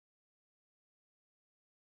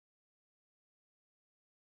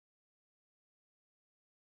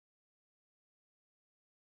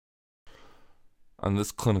On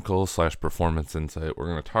this clinical/performance insight, we're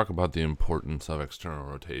going to talk about the importance of external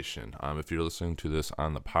rotation. If you're listening to this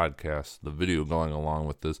on the podcast, the video going along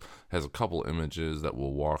with this has a couple images that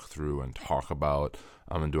we'll walk through and talk about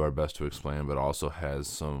and do our best to explain, but also has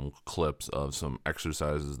some clips of some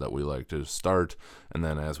exercises that we like to start, and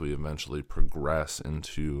then as we eventually progress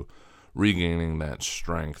into regaining that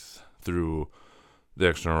strength through the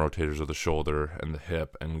external rotators of the shoulder and the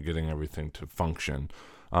hip and getting everything to function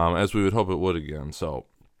as we would hope it would again. So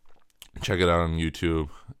check it out on YouTube.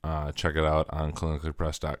 Check it out on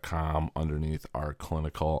clinicallypress.com underneath our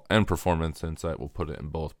clinical and performance insight. We'll put it in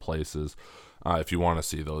both places if you want to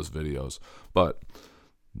see those videos. But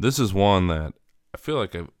this is one that I feel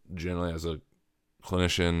like I generally, as a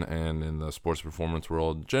clinician and in the sports performance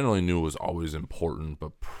world, generally knew was always important,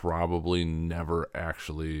 but probably never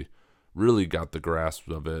actually really got the grasp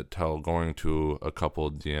of it till going to a couple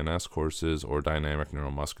of DNS courses or dynamic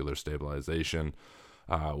neuromuscular stabilization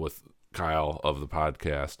with Kyle of the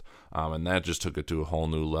podcast. And that just took it to a whole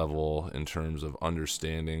new level in terms of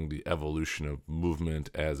understanding the evolution of movement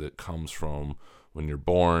as it comes from when you're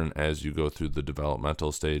born, as you go through the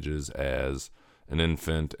developmental stages as an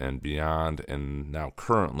infant and beyond, and now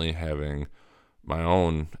currently having my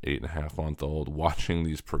own 8.5-month-old watching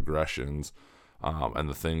these progressions and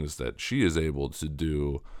the things that she is able to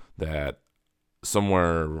do that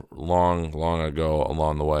somewhere long ago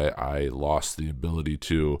along the way I lost the ability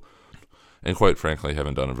to, and quite frankly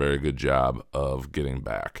haven't done a very good job of getting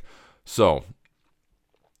back. So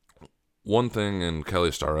one thing, and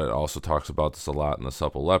Kelly Starrett also talks about this a lot in The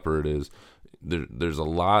Supple Leopard, is there's a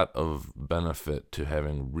lot of benefit to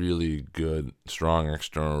having really good, strong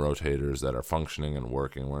external rotators that are functioning and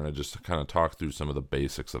working. We're going to just kind of talk through some of the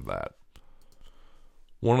basics of that.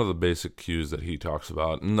 One of the basic cues that he talks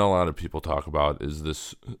about, and a lot of people talk about, is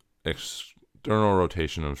this external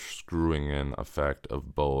rotation of screwing in effect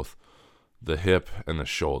of both the hip and the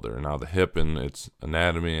shoulder. Now, the hip and its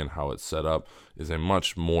anatomy and how it's set up is a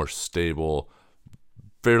much more stable,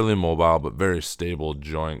 fairly mobile, but very stable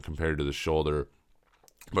joint compared to the shoulder.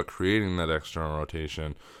 But creating that external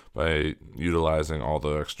rotation by utilizing all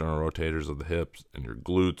the external rotators of the hips and your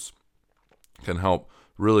glutes can help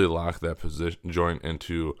really lock that joint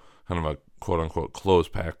into kind of a quote-unquote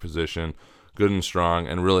closed pack position, good and strong,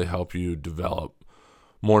 and really help you develop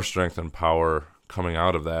more strength and power coming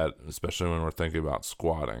out of that, especially when we're thinking about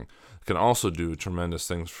squatting. It can also do tremendous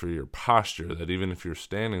things for your posture, that even if you're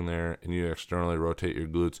standing there and you externally rotate your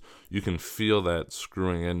glutes, you can feel that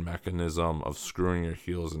screwing in mechanism of screwing your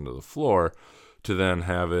heels into the floor to then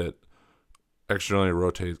have it externally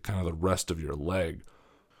rotate kind of the rest of your leg,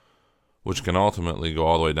 which can ultimately go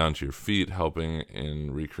all the way down to your feet, helping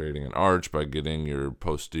in recreating an arch by getting your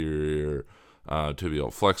posterior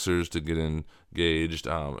tibial flexors to get engaged.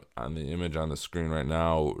 On the image on the screen right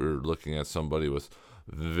now, we're looking at somebody with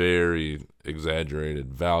very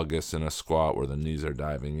exaggerated valgus in a squat where the knees are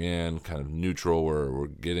diving in, kind of neutral where we're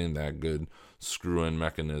getting that good screw-in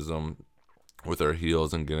mechanism with our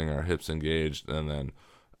heels and getting our hips engaged, and then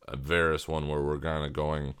a varus one where we're kind of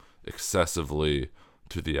going excessively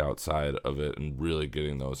to the outside of it and really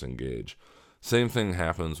getting those engaged. Same thing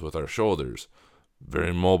happens with our shoulders.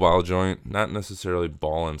 Very mobile joint, not necessarily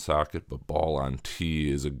ball and socket, but ball on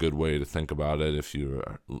tee is a good way to think about it if you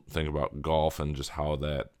think about golf and just how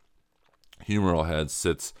that humeral head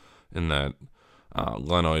sits in that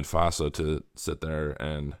glenoid fossa to sit there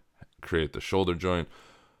and create the shoulder joint.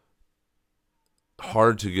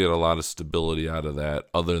 Hard to get a lot of stability out of that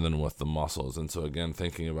other than with the muscles. And so again,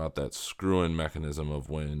 thinking about that screw-in mechanism of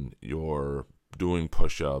when you're doing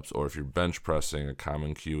push-ups, or if you're bench pressing, a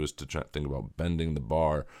common cue is to try to think about bending the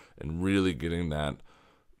bar and really getting that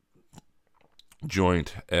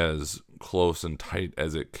joint as close and tight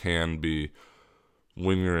as it can be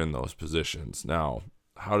when you're in those positions. Now,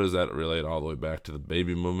 how does that relate all the way back to the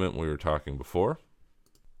baby movement we were talking before?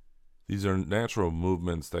 These are natural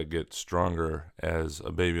movements that get stronger as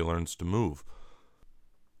a baby learns to move.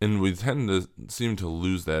 And we tend to seem to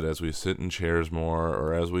lose that as we sit in chairs more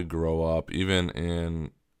or as we grow up, even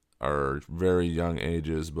in our very young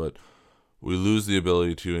ages. But we lose the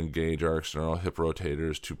ability to engage our external hip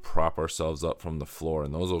rotators to prop ourselves up from the floor.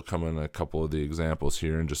 And those will come in a couple of the examples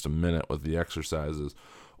here in just a minute with the exercises,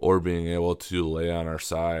 or being able to lay on our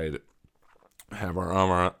side, have our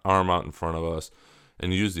arm out in front of us,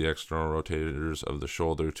 and use the external rotators of the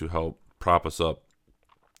shoulder to help prop us up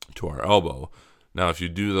to our elbow. Now, if you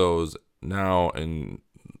do those now, and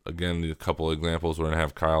again, the couple of examples we're going to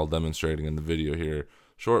have Kyle demonstrating in the video here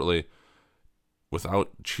shortly, without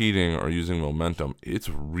cheating or using momentum, it's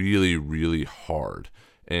really, really hard.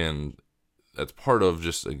 And that's part of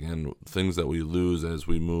just, again, things that we lose as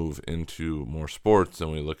we move into more sports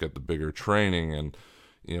and we look at the bigger training, and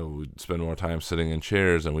we spend more time sitting in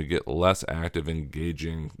chairs and we get less active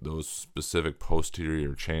engaging those specific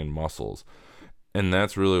posterior chain muscles. And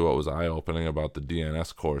that's really what was eye-opening about the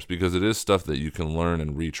DNS course, because it is stuff that you can learn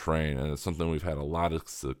and retrain, and it's something we've had a lot of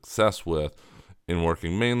success with in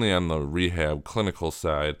working mainly on the rehab clinical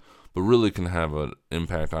side, but really can have an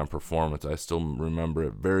impact on performance. I still remember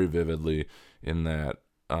it very vividly in that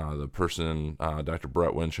the person, Dr.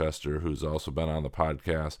 Brett Winchester, who's also been on the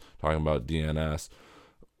podcast talking about DNS,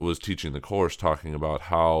 was teaching the course, talking about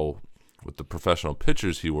how with the professional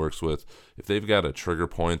pitchers he works with, if they've got a trigger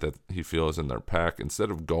point that he feels in their pec, instead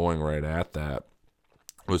of going right at that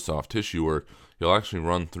with soft tissue work, he'll actually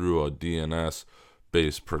run through a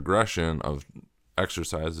DNS-based progression of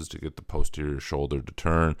exercises to get the posterior shoulder to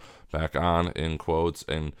turn back on, in quotes,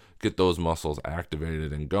 and get those muscles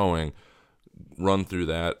activated and going. Run through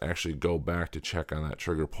that, actually go back to check on that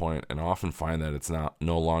trigger point, and often find that it's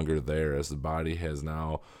no longer there, as the body has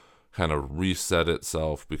now kind of reset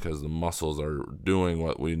itself because the muscles are doing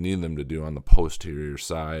what we need them to do on the posterior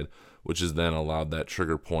side, which has then allowed that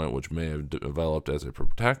trigger point, which may have developed as a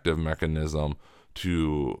protective mechanism,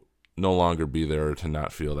 to no longer be there, to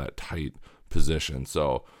not feel that tight position.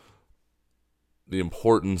 So the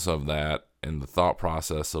importance of that and the thought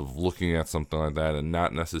process of looking at something like that and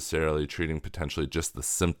not necessarily treating potentially just the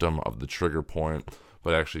symptom of the trigger point,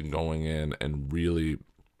 but actually going in and really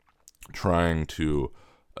trying to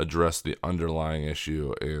address the underlying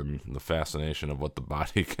issue and the fascination of what the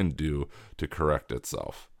body can do to correct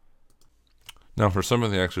itself. Now, for some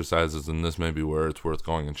of the exercises, and this may be where it's worth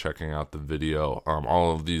going and checking out the video.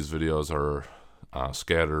 All of these videos are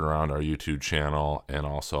scattered around our YouTube channel and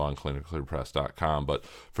also on clinicallypress.com. But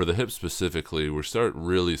for the hip specifically, we start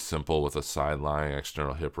really simple with a side-lying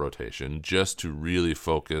external hip rotation, just to really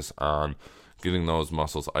focus on getting those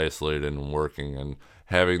muscles isolated and working and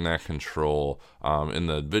having that control. In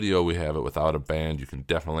the video, we have it without a band. You can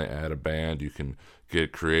definitely add a band. You can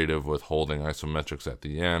get creative with holding isometrics at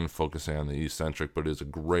the end, focusing on the eccentric, but it's a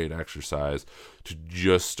great exercise to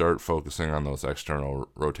just start focusing on those external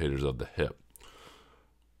rotators of the hip.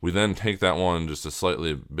 We then take that one just a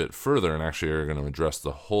slightly bit further and actually are going to address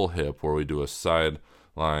the whole hip, where we do a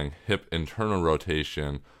side-lying hip internal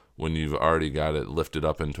rotation when you've already got it lifted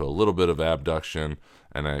up into a little bit of abduction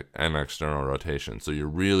and external rotation. So you're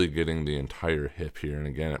really getting the entire hip here. And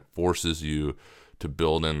again, it forces you to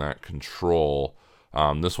build in that control.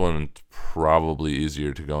 This one is probably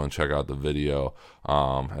easier to go and check out the video,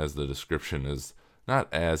 as the description is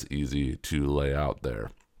not as easy to lay out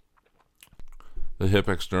there. The hip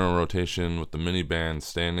external rotation with the mini band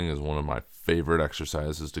standing is one of my favorite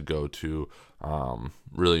exercises to go to.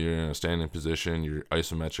 Really, you're in a standing position, you're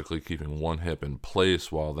isometrically keeping one hip in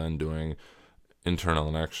place while then doing internal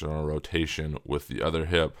and external rotation with the other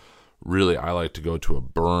hip. Really, I like to go to a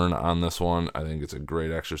burn on this one. I think it's a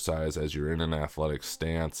great exercise as you're in an athletic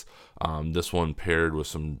stance. This one paired with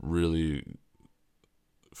some really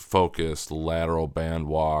focused lateral band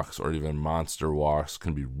walks or even monster walks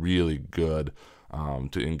can be really good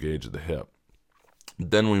to engage the hip.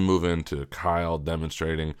 Then we move into Kyle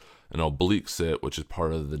demonstrating an oblique sit, which is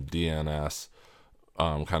part of the DNS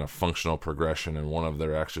kind of functional progression in one of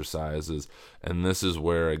their exercises. And this is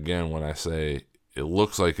where, again, when I say it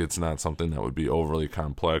looks like it's not something that would be overly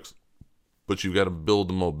complex, but you've got to build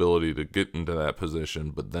the mobility to get into that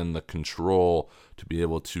position, but then the control to be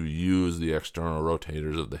able to use the external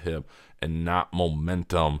rotators of the hip and not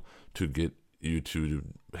momentum to get you to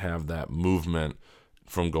have that movement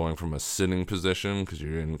from going from a sitting position, because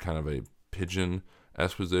you're in kind of a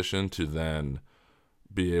pigeon-esque position, to then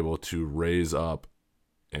be able to raise up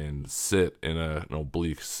and sit in an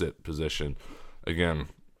oblique sit position. Again,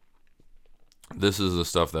 this is the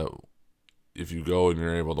stuff that if you go and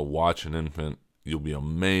you're able to watch an infant, you'll be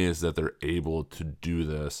amazed that they're able to do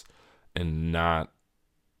this and not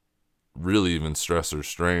really even stress or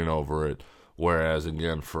strain over it. Whereas,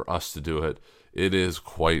 again, for us to do it, it is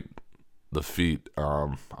quite the feat.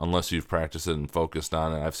 Unless you've practiced it and focused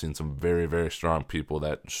on it, I've seen some very, very strong people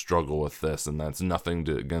that struggle with this, and that's nothing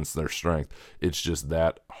against their strength. It's just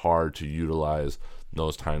that hard to utilize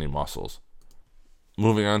those tiny muscles.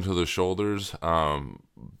 Moving on to the shoulders,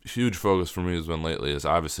 huge focus for me has been lately is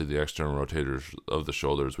obviously the external rotators of the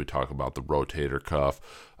shoulders. We talk about the rotator cuff,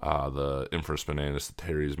 the infraspinatus, the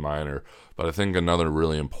teres minor, but I think another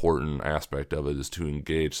really important aspect of it is to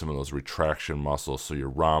engage some of those retraction muscles, so your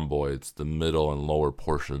rhomboids, the middle and lower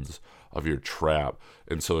portions of your trap.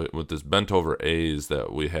 And so with this bent over A's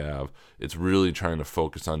that we have, it's really trying to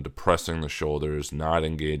focus on depressing the shoulders, not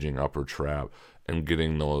engaging upper trap, and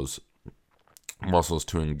getting those muscles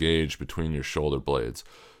to engage between your shoulder blades.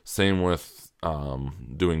 Same with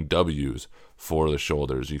doing W's for the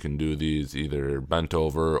shoulders. You can do these either bent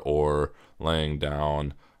over or laying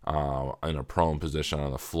down in a prone position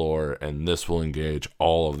on the floor, and this will engage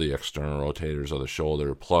all of the external rotators of the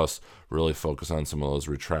shoulder, plus really focus on some of those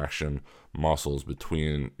retraction muscles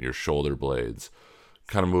between your shoulder blades.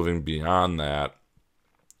 Kind of moving beyond that,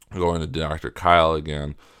 going to Dr. Kyle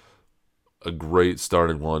again, a great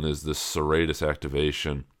starting one is this serratus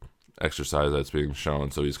activation exercise that's being shown.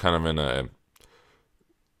 So he's kind of in a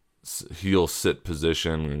heel sit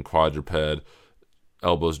position in quadruped,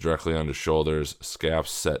 elbows directly under shoulders, scaps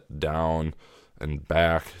set down and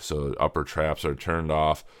back, so upper traps are turned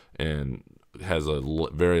off, and has a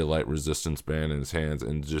very light resistance band in his hands,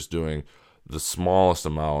 and just doing the smallest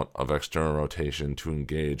amount of external rotation to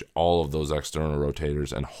engage all of those external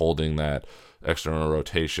rotators, and holding that external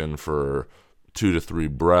rotation for 2 to 3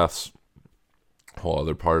 breaths. Whole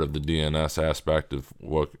other part of the DNS aspect of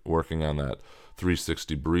working on that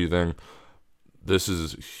 360 breathing. This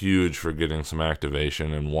is huge for getting some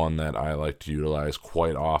activation, and one that I like to utilize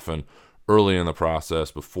quite often early in the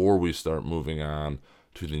process before we start moving on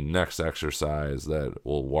to the next exercise that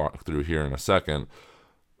we'll walk through here in a second.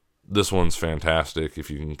 This one's fantastic. If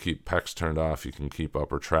you can keep pecs turned off, you can keep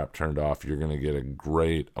upper trap turned off, you're going to get a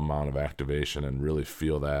great amount of activation and really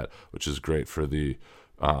feel that, which is great for the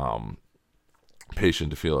patient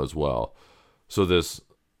to feel as well. So this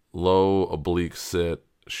low oblique sit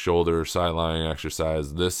shoulder sidelining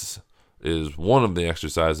exercise, this is one of the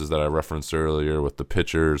exercises that I referenced earlier with the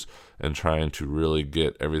pitchers and trying to really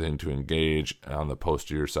get everything to engage on the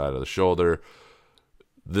posterior side of the shoulder.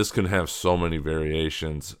 This can have so many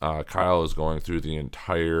variations. Kyle is going through the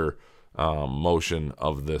entire motion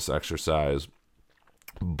of this exercise,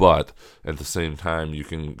 but at the same time, you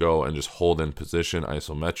can go and just hold in position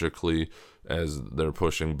isometrically as they're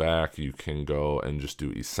pushing back. You can go and just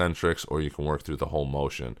do eccentrics, or you can work through the whole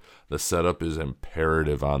motion. The setup is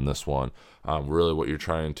imperative on this one. Really what you're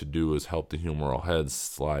trying to do is help the humeral head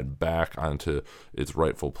slide back onto its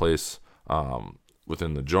rightful place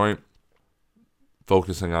within the joint,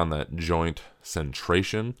 focusing on that joint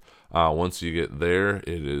centration. Once you get there,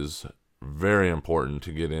 it is very important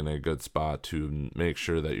to get in a good spot to make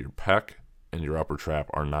sure that your pec and your upper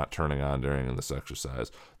trap are not turning on during this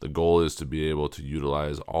exercise. The goal is to be able to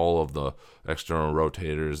utilize all of the external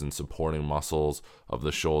rotators and supporting muscles of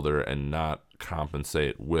the shoulder and not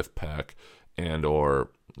compensate with pec and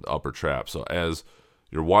or upper trap. So as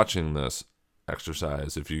you're watching this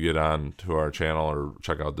exercise, if you get on to our channel or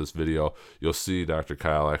check out this video, you'll see Dr.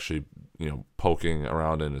 Kyle actually poking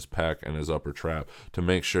around in his pec and his upper trap to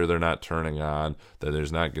make sure they're not turning on, that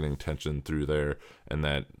there's not getting tension through there, and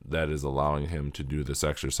that is allowing him to do this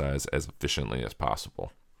exercise as efficiently as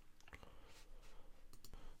possible.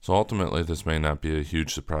 So ultimately, this may not be a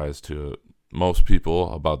huge surprise to most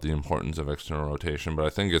people about the importance of external rotation, but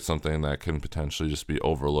I think it's something that can potentially just be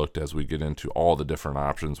overlooked as we get into all the different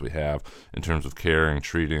options we have in terms of caring,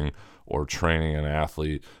 treating, or training an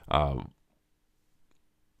athlete.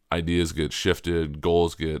 Ideas get shifted,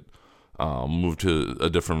 goals get moved to a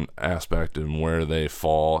different aspect and where they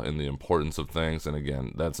fall in the importance of things. And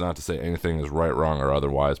again, that's not to say anything is right, wrong, or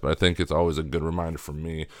otherwise, but I think it's always a good reminder for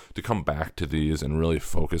me to come back to these and really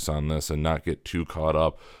focus on this and not get too caught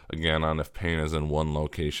up, again, on if pain is in one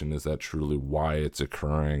location, is that truly why it's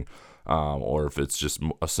occurring, or if it's just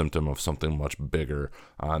a symptom of something much bigger.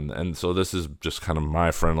 And so this is just kind of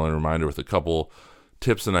my friendly reminder with a couple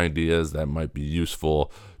tips and ideas that might be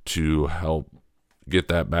useful to help get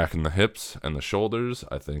that back in the hips and the shoulders.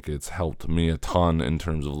 I think it's helped me a ton in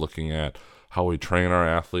terms of looking at how we train our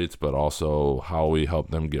athletes, but also how we help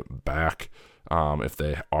them get back if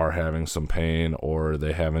they are having some pain or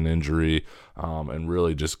they have an injury, and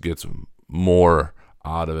really just gets more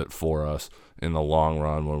out of it for us in the long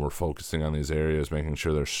run when we're focusing on these areas, making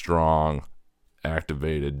sure they're strong,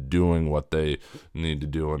 activated, doing what they need to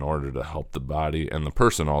do in order to help the body and the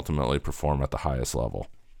person ultimately perform at the highest level.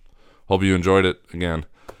 Hope you enjoyed it. Again,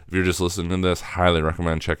 if you're just listening to this, highly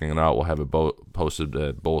recommend checking it out. We'll have it posted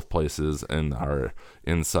at both places in our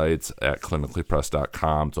insights at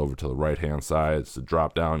clinicallypress.com. It's over to the right-hand side. It's a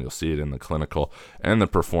drop down. You'll see it in the clinical and the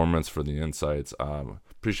performance for the insights.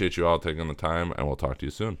 Appreciate you all taking the time, and we'll talk to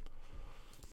you soon.